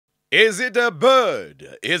Is it a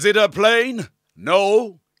bird? Is it a plane?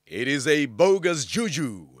 No, it is a bogus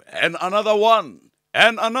Juju. And another one.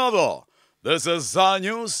 And another. This is Za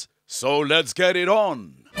News, so let's get it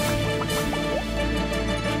on.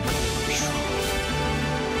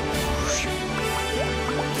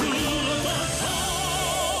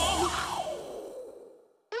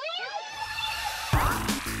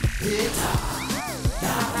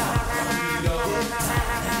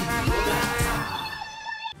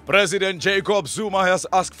 President Jacob Zuma has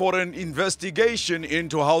asked for an investigation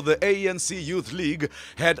into how the ANC Youth League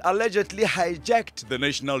had allegedly hijacked the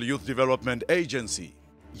National Youth Development Agency.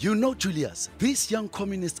 You know, Julius, these young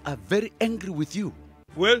communists are very angry with you.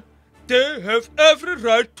 Well, they have every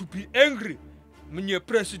right to be angry, Mr.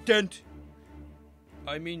 President.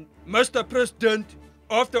 Mr. President.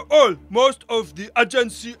 After all, most of the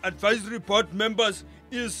agency advisory board members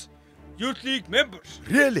is Youth League members.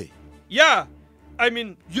 Really? Yeah.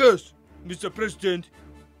 Yes, Mr. President.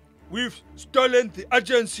 We've stolen the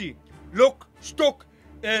agency, lock, stock,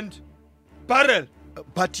 and barrel.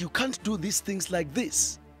 But you can't do these things like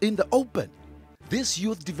this in the open. This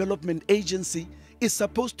Youth Development Agency is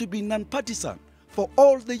supposed to be non-partisan for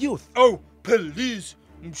all the youth. Oh, please,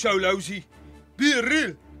 Mshawulausi. Be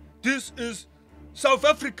real. This is South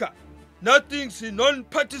Africa. Nothing's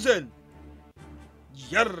non-partisan.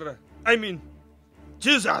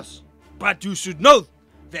 Jesus. But you should know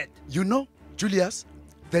that. You know, Julius,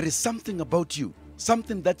 there is something about you,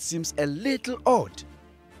 something that seems a little odd.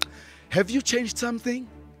 Have you changed something?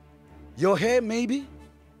 Your hair, maybe?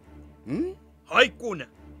 Hi, Kona.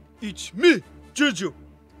 It's me, Juju.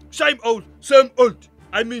 Same old, same old.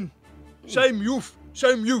 Same youth,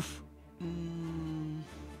 same youth.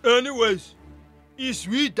 Anyways, is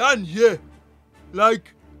we done here?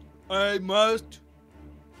 Like, I must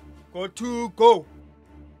got to go.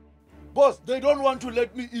 Boss, they don't want to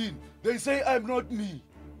let me in. They say I'm not me.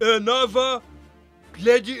 Another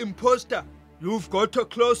lady imposter. You've got to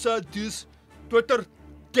closer this Twitter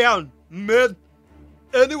down, man.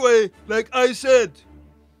 Anyway, like I said,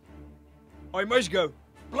 I must go.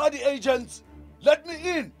 Bloody agents, let me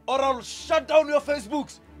in or I'll shut down your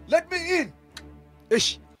Facebooks. Let me in.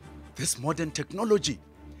 Ish, this modern technology,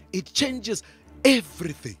 it changes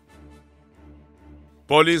everything.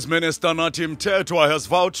 Police Minister Natim Tetwa has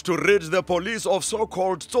vowed to rid the police of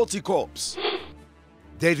so-called Tsotsi cops.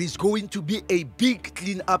 There is going to be a big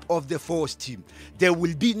clean-up of the force team. There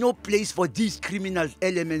will be no place for these criminal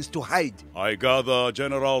elements to hide. I gather,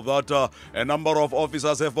 General, that a number of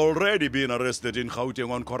officers have already been arrested in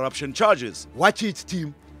Gauteng on corruption charges. Watch it,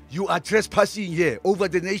 team. You are trespassing here over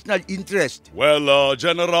the national interest. Well,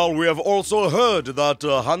 General, we have also heard that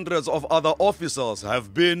hundreds of other officers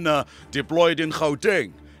have been deployed in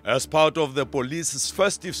Gauteng as part of the police's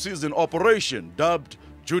festive season operation dubbed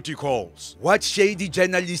duty calls. What shady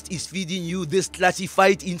journalist is feeding you this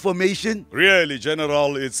classified information? Really,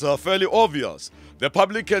 General, it's fairly obvious. The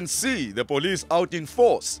public can see the police out in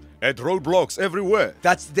force at roadblocks everywhere.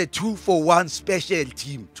 That's the 2-for-1 special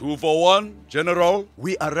team. 2-for-1, General?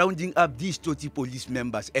 We are rounding up these 30 police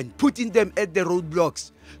members and putting them at the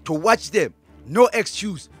roadblocks to watch them. No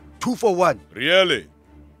excuse. 2-for-1. Really?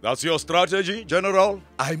 That's your strategy, General?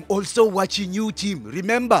 I'm also watching you, team.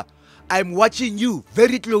 Remember, I'm watching you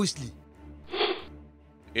very closely.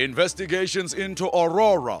 Investigations into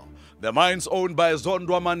Aurora, the mines owned by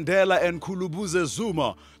Zondwa Mandela and Kulubuze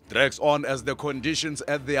Zuma, drags on as the conditions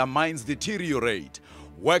at their mines deteriorate.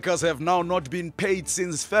 Workers have now not been paid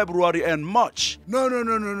since February and March. No,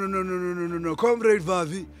 Comrade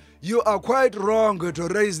Vavi, you are quite wrong to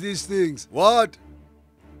raise these things. What?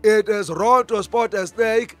 It is wrong to spot a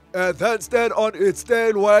snake and then stand on its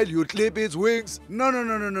tail while you clip its wings. No.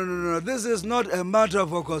 This is not a matter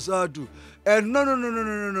for Kosatu. And no.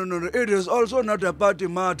 It is also not a party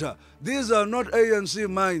matter. These are not ANC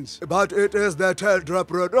mines, but it is the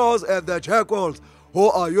entrepreneurs and the jackals who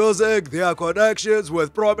are using their connections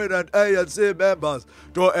with prominent ANC members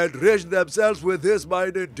to enrich themselves with these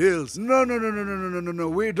mining deals. No.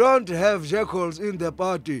 We don't have jackals in the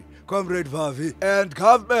party, Comrade Vavi. And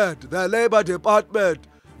government, the Labour Department,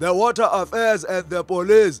 the Water Affairs and the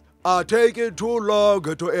police are taking too long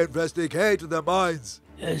to investigate the mines.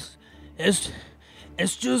 Yes.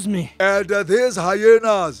 Excuse me. And these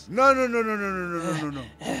hyenas. No.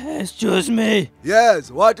 Excuse me. Yes,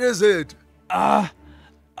 what is it?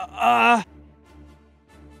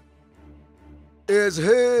 Is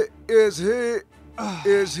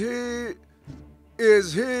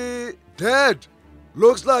he dead?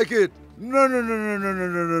 Looks like it. No.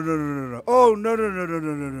 Oh, no.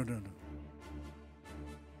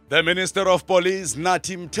 The Minister of Police,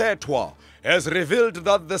 Natim Tetwa, has revealed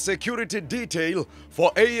that the security detail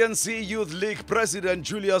for ANC Youth League President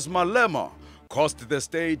Julius Malema cost the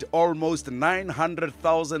state almost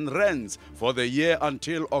 900,000 rands for the year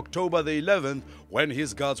until October the 11th, when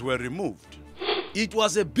his guards were removed. It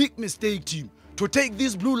was a big mistake, team, to take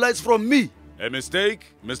these blue lights from me. A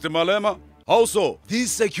mistake, Mr. Malema? How so?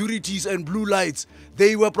 These securities and blue lights,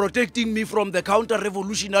 they were protecting me from the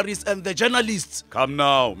counter-revolutionaries and the journalists. Come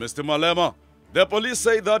now, Mr. Malema. The police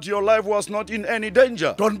say that your life was not in any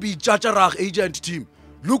danger. Don't be chacharach, agent team.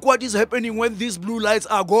 Look what is happening when these blue lights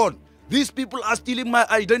are gone. These people are stealing my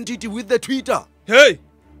identity with the Twitter. Hey,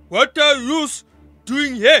 what are you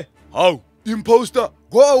doing here? How? Imposter,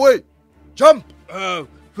 go away. Jump.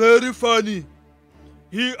 Very funny.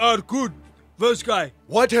 He are good, this guy.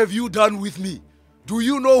 What have you done with me? Do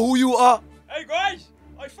you know who you are? Hey guys,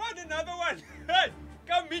 I found another one. Hey,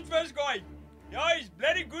 come meet this guy. Yeah, he's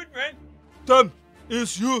bloody good, man. Tom,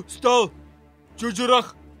 is you still Juju?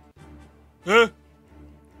 Huh?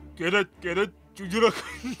 Get it, Juju.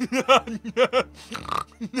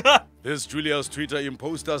 This Julius Twitter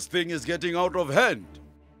imposters thing is getting out of hand.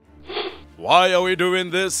 Why are we doing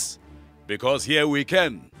this? Because here we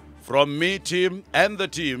can. From me, team, and the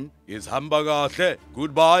team is Hambagahle.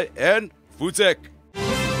 Goodbye and Futsek.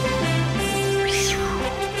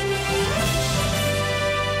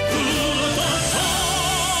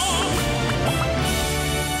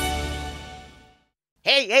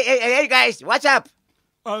 Hey guys, what's up?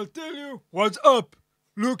 I'll tell you what's up.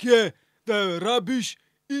 Look here, the rubbish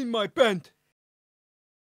in my pant.